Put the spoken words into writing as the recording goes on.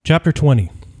Chapter 20.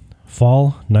 Fall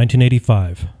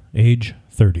 1985. Age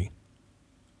 30.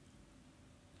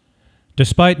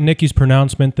 Despite Nicky's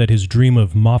pronouncement that his dream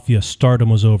of mafia stardom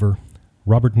was over,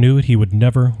 Robert knew he would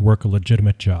never work a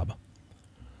legitimate job.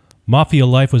 Mafia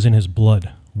life was in his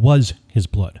blood,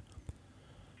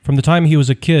 From the time he was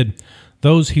a kid,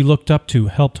 those he looked up to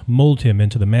helped mold him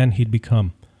into the man he'd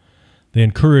become. They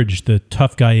encouraged the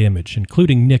tough guy image,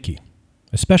 including Nicky,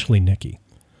 especially Nicky.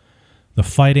 The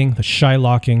fighting, the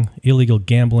shylocking, illegal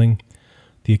gambling,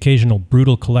 the occasional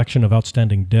brutal collection of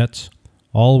outstanding debts,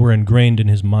 all were ingrained in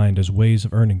his mind as ways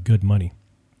of earning good money.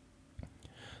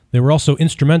 They were also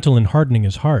instrumental in hardening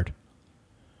his heart.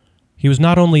 He was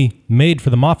not only made for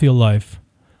the mafia life,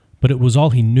 but it was all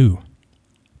he knew.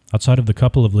 Outside of the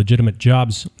couple of legitimate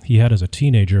jobs he had as a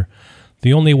teenager,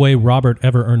 the only way Robert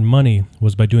ever earned money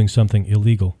was by doing something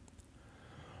illegal.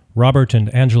 Robert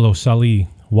and Angelo Salì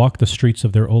walked the streets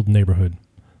of their old neighborhood,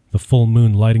 the full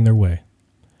moon lighting their way.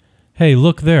 "Hey,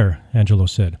 look there," Angelo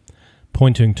said,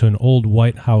 pointing to an old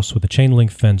white house with a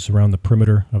chain-link fence around the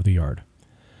perimeter of the yard.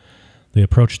 They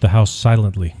approached the house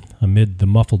silently, amid the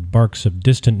muffled barks of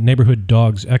distant neighborhood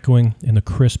dogs echoing in the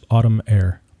crisp autumn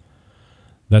air.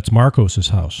 "That's Marcos's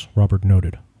house," Robert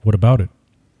noted. "What about it?"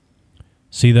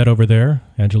 "See that over there?"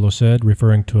 Angelo said,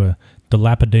 referring to a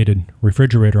dilapidated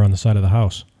refrigerator on the side of the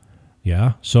house.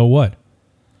 "Yeah, so what?"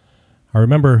 "I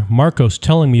remember Marcos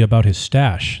telling me about his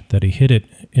stash, that he hid it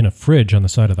in a fridge on the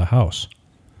side of the house."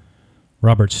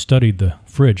 Robert studied the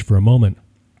fridge for a moment.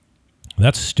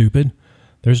 "That's stupid.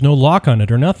 There's no lock on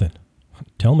it or nothing."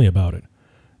 "Tell me about it.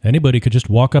 Anybody could just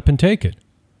walk up and take it."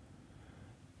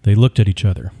 They looked at each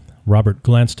other. Robert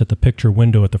glanced at the picture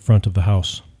window at the front of the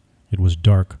house. It was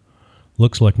dark.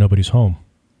 "Looks like nobody's home."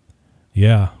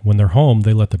 "Yeah, when they're home,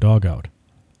 they let the dog out."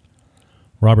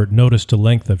 Robert noticed a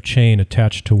length of chain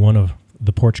attached to one of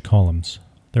the porch columns.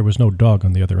 There was no dog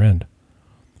on the other end.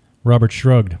 Robert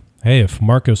shrugged. "Hey, if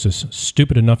Marcos is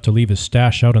stupid enough to leave his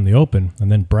stash out in the open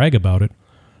and then brag about it..."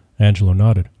 Angelo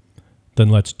nodded. "Then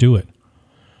let's do it."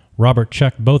 Robert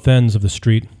checked both ends of the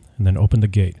street and then opened the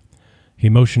gate. He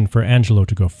motioned for Angelo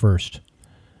to go first.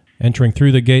 Entering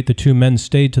through the gate, the two men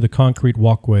stayed to the concrete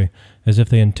walkway as if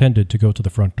they intended to go to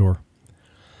the front door.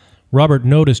 Robert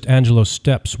noticed Angelo's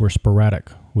steps were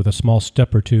sporadic, with a small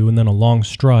step or two and then a long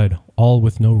stride, all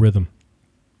with no rhythm.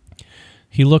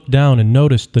 He looked down and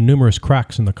noticed the numerous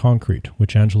cracks in the concrete,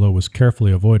 which Angelo was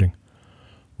carefully avoiding.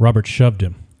 Robert shoved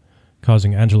him,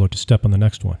 causing Angelo to step on the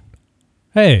next one.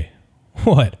 "Hey,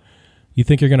 what? You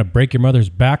think you're going to break your mother's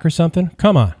back or something?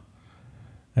 Come on."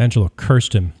 Angelo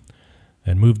cursed him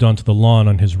and moved onto the lawn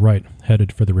on his right,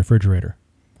 headed for the refrigerator.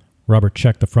 Robert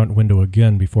checked the front window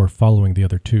again before following the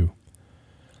other two.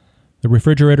 The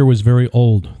refrigerator was very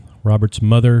old. Robert's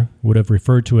mother would have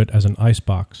referred to it as an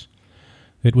icebox.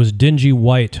 It was dingy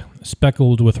white,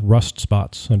 speckled with rust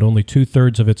spots, and only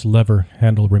 2/3 of its lever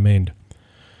handle remained.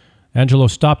 Angelo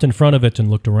stopped in front of it and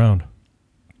looked around.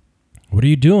 "What are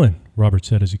you doing?" Robert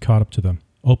said as he caught up to them.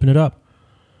 "Open it up."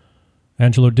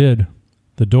 Angelo did.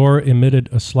 The door emitted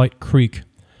a slight creak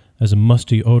as a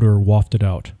musty odor wafted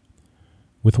out.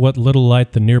 With what little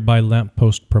light the nearby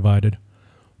lamppost provided,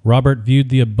 Robert viewed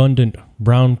the abundant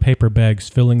brown paper bags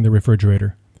filling the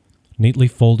refrigerator, neatly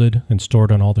folded and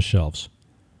stored on all the shelves.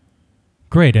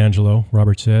 "Great, Angelo,"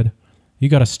 Robert said. "You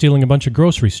got us stealing a bunch of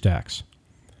grocery stacks."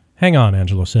 "Hang on,"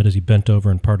 Angelo said as he bent over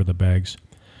and parted the bags.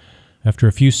 After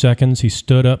a few seconds, he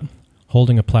stood up,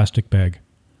 holding a plastic bag.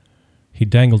 He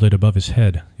dangled it above his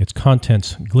head, its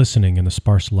contents glistening in the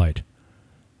sparse light.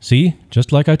 "See,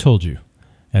 just like I told you,"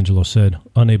 Angelo said,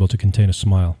 unable to contain a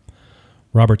smile.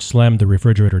 Robert slammed the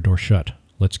refrigerator door shut.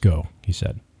 "Let's go," he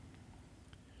said.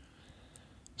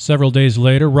 Several days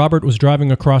later, Robert was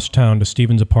driving across town to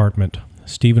Stephen's apartment.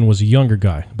 Stephen was a younger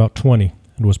guy, about 20,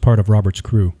 and was part of Robert's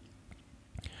crew.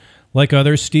 Like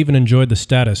others, Stephen enjoyed the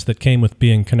status that came with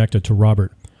being connected to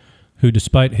Robert, who,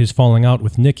 despite his falling out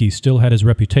with Nicky, still had his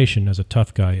reputation as a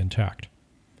tough guy intact.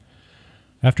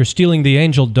 After stealing the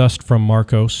angel dust from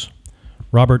Marcos,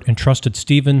 Robert entrusted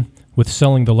Stephen with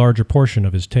selling the larger portion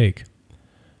of his take.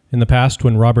 In the past,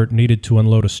 when Robert needed to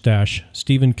unload a stash,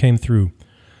 Stephen came through,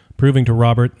 proving to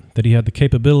Robert that he had the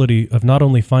capability of not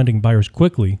only finding buyers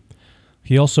quickly,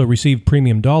 he also received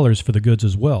premium dollars for the goods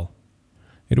as well.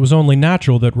 It was only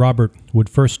natural that Robert would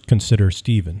first consider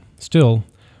Stephen. Still,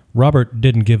 Robert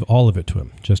didn't give all of it to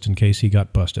him, just in case he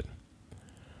got busted.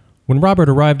 When Robert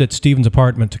arrived at Stephen's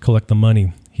apartment to collect the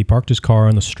money, he parked his car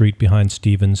on the street behind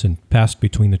Stephen's and passed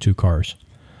between the two cars.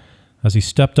 As he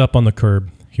stepped up on the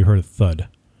curb, he heard a thud.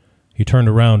 He turned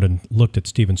around and looked at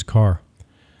Stephen's car.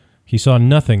 He saw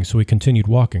nothing, so he continued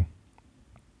walking.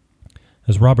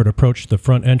 As Robert approached the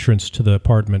front entrance to the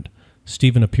apartment,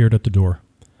 Stephen appeared at the door.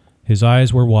 His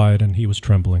eyes were wide and he was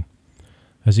trembling.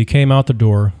 As he came out the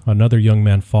door, another young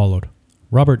man followed.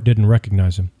 Robert didn't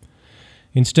recognize him.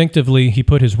 Instinctively, he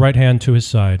put his right hand to his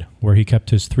side, where he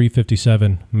kept his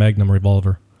 .357 Magnum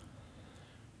revolver.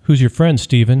 "Who's your friend,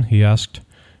 Stephen?" he asked,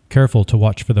 careful to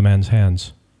watch for the man's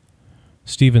hands.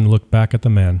 Stephen looked back at the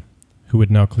man, who had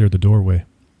now cleared the doorway.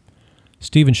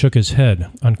 Stephen shook his head,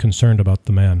 unconcerned about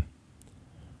the man.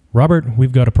 "Robert,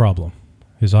 we've got a problem."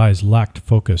 His eyes lacked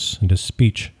focus, and his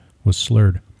speech was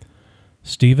slurred.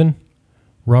 "Stephen?"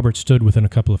 Robert stood within a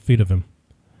couple of feet of him.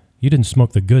 "You didn't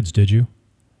smoke the goods, did you?"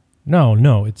 No,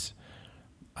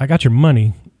 I got your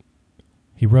money."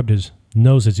 He rubbed his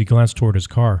nose as he glanced toward his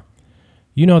car.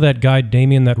 "You know that guy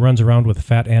Damien that runs around with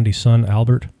Fat Andy's son,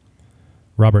 Albert?"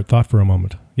 Robert thought for a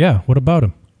moment. "Yeah, what about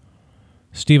him?"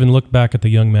 Stephen looked back at the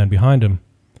young man behind him,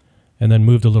 and then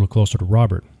moved a little closer to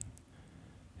Robert.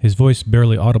 His voice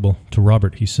barely audible to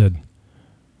Robert, he said,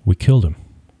 "We killed him."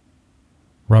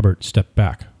 Robert stepped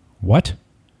back. "What?"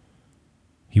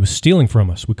 "He was stealing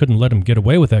from us. We couldn't let him get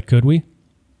away with that, could we?"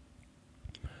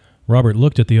 Robert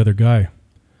looked at the other guy,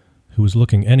 who was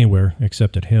looking anywhere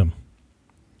except at him.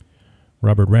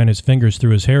 Robert ran his fingers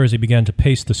through his hair as he began to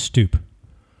pace the stoop.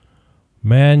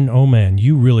 "Man, oh man,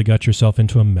 you really got yourself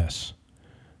into a mess."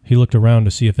 He looked around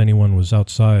to see if anyone was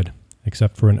outside,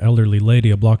 except for an elderly lady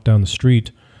a block down the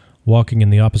street, walking in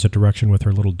the opposite direction with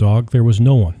her little dog. There was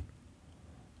no one.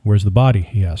 "Where's the body?"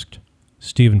 he asked.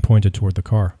 Stephen pointed toward the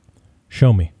car.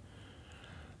 "Show me."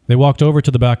 They walked over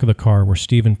to the back of the car, where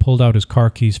Stephen pulled out his car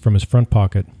keys from his front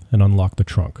pocket and unlocked the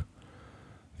trunk.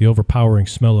 The overpowering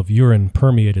smell of urine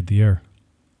permeated the air.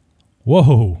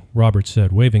 "Whoa," Robert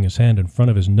said, waving his hand in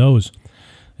front of his nose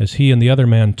as he and the other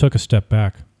man took a step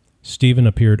back. Stephen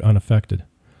appeared unaffected.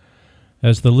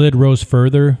 As the lid rose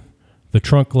further, the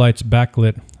trunk lights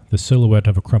backlit the silhouette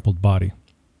of a crumpled body.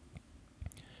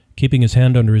 Keeping his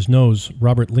hand under his nose,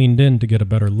 Robert leaned in to get a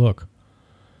better look.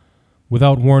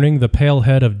 Without warning, the pale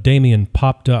head of Damien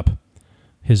popped up,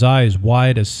 his eyes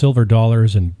wide as silver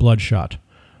dollars and bloodshot,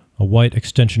 a white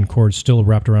extension cord still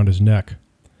wrapped around his neck.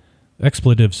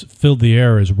 Expletives filled the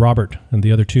air as Robert and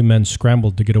the other two men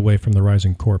scrambled to get away from the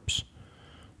rising corpse.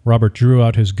 Robert drew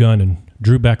out his gun and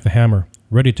drew back the hammer,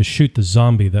 ready to shoot the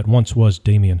zombie that once was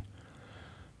Damien.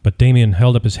 But Damien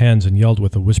held up his hands and yelled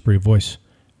with a whispery voice,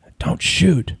 "Don't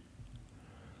shoot!"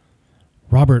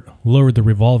 Robert lowered the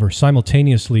revolver,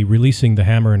 simultaneously releasing the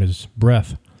hammer in his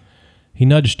breath. He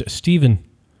nudged Stephen,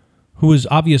 who was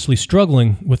obviously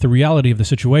struggling with the reality of the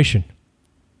situation.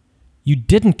 "You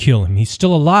didn't kill him. He's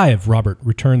still alive." Robert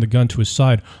returned the gun to his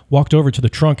side, walked over to the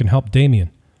trunk, and helped Damien.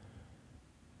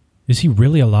 "Is he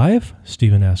really alive?"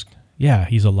 Stephen asked. "Yeah,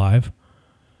 he's alive."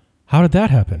 "How did that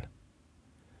happen?"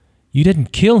 "You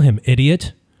didn't kill him,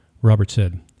 idiot," Robert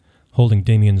said, holding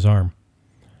Damien's arm.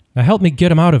 "Now help me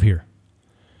get him out of here."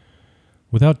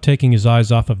 Without taking his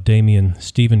eyes off of Damien,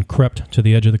 Stephen crept to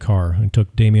the edge of the car and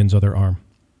took Damien's other arm.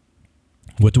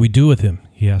 "What do we do with him?"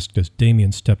 he asked as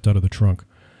Damien stepped out of the trunk.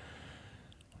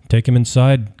 "Take him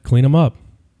inside, clean him up."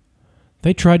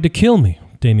 "They tried to kill me,"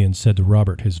 Damien said to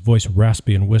Robert, his voice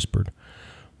raspy and whispered.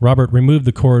 Robert removed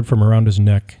the cord from around his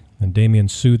neck, and Damien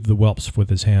soothed the whelps with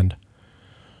his hand.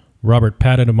 Robert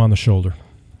patted him on the shoulder.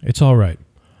 "It's all right.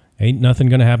 Ain't nothing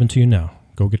going to happen to you now.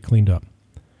 Go get cleaned up."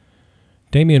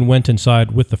 Damien went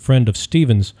inside with the friend of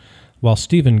Stephen's, while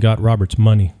Stephen got Robert's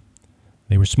money.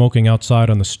 They were smoking outside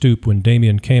on the stoop when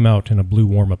Damien came out in a blue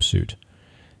warm-up suit.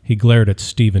 He glared at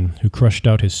Stephen, who crushed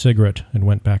out his cigarette and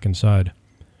went back inside.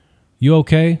 "You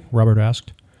okay?" Robert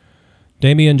asked.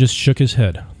 Damien just shook his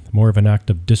head, more of an act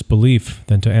of disbelief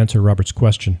than to answer Robert's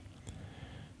question.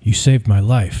 "You saved my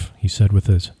life," he said with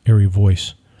his airy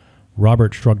voice.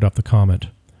 Robert shrugged off the comment.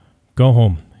 "Go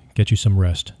home, get you some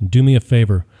rest. Do me a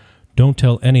favor. Don't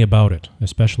tell any about it,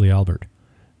 especially Albert."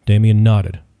 Damien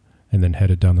nodded and then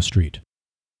headed down the street.